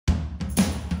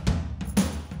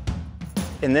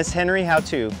In this Henry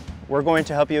how-to, we're going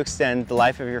to help you extend the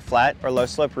life of your flat or low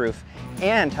slope roof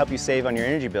and help you save on your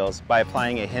energy bills by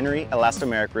applying a Henry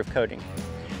Elastomeric roof coating.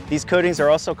 These coatings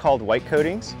are also called white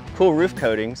coatings, cool roof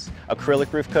coatings,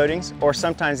 acrylic roof coatings, or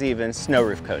sometimes even snow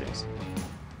roof coatings.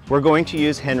 We're going to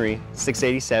use Henry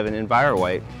 687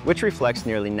 EnviroWhite, which reflects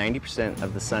nearly 90%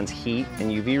 of the sun's heat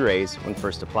and UV rays when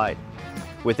first applied.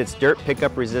 With its dirt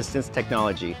pickup resistance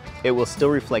technology, it will still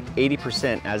reflect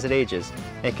 80% as it ages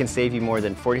and can save you more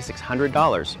than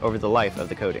 $4,600 over the life of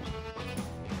the coating.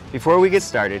 Before we get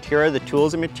started, here are the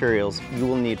tools and materials you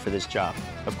will need for this job.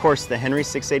 Of course, the Henry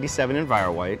 687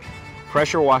 EnviroWhite,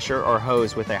 pressure washer or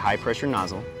hose with a high pressure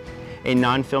nozzle, a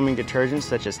non-filming detergent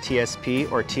such as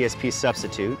TSP or TSP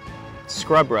substitute,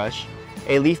 scrub brush,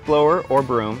 a leaf blower or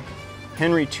broom,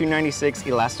 Henry 296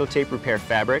 Elastotape repair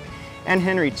fabric, and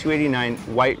Henry 289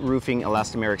 white roofing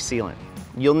elastomeric sealant.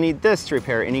 You'll need this to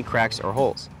repair any cracks or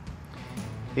holes.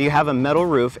 If you have a metal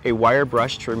roof, a wire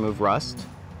brush to remove rust,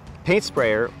 paint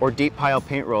sprayer or deep pile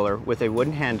paint roller with a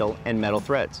wooden handle and metal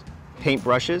threads, paint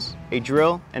brushes, a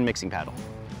drill, and mixing paddle.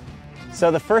 So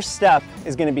the first step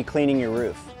is going to be cleaning your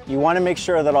roof. You want to make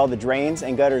sure that all the drains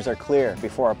and gutters are clear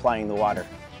before applying the water.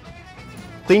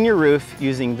 Clean your roof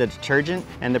using the detergent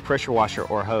and the pressure washer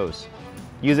or hose.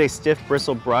 Use a stiff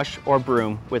bristle brush or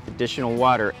broom with additional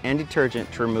water and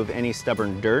detergent to remove any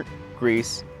stubborn dirt,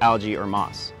 grease, algae, or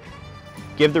moss.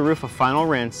 Give the roof a final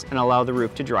rinse and allow the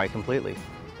roof to dry completely.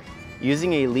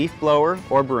 Using a leaf blower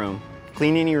or broom,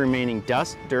 clean any remaining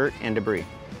dust, dirt, and debris.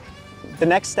 The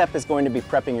next step is going to be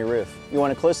prepping your roof. You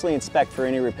want to closely inspect for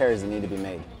any repairs that need to be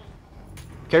made.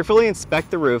 Carefully inspect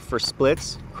the roof for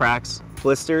splits, cracks,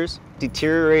 blisters,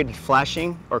 deteriorated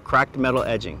flashing, or cracked metal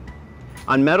edging.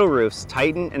 On metal roofs,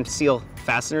 tighten and seal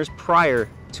fasteners prior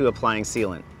to applying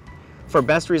sealant. For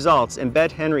best results,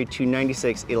 embed Henry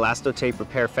 296 Elastotape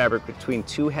repair fabric between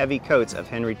two heavy coats of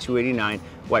Henry 289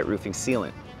 white roofing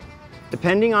sealant.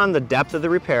 Depending on the depth of the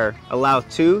repair, allow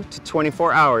 2 to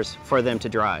 24 hours for them to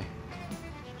dry.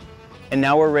 And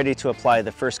now we're ready to apply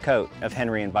the first coat of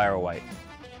Henry EnviroWhite.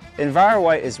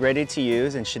 EnviroWhite is ready to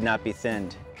use and should not be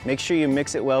thinned. Make sure you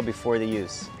mix it well before the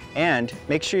use. And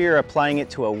make sure you're applying it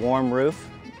to a warm roof,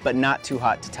 but not too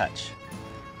hot to touch.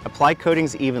 Apply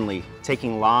coatings evenly,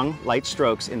 taking long, light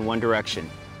strokes in one direction,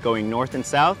 going north and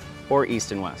south or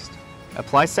east and west.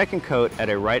 Apply second coat at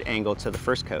a right angle to the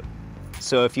first coat.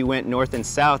 So if you went north and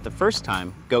south the first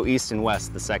time, go east and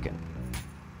west the second.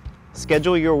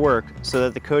 Schedule your work so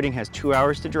that the coating has 2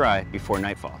 hours to dry before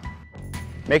nightfall.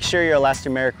 Make sure your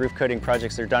elastomeric roof coating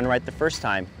projects are done right the first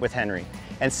time with Henry,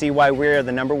 and see why we are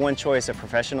the #1 choice of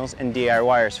professionals and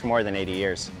DIYers for more than 80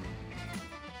 years.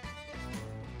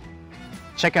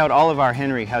 Check out all of our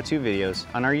Henry how-to videos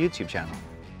on our YouTube channel.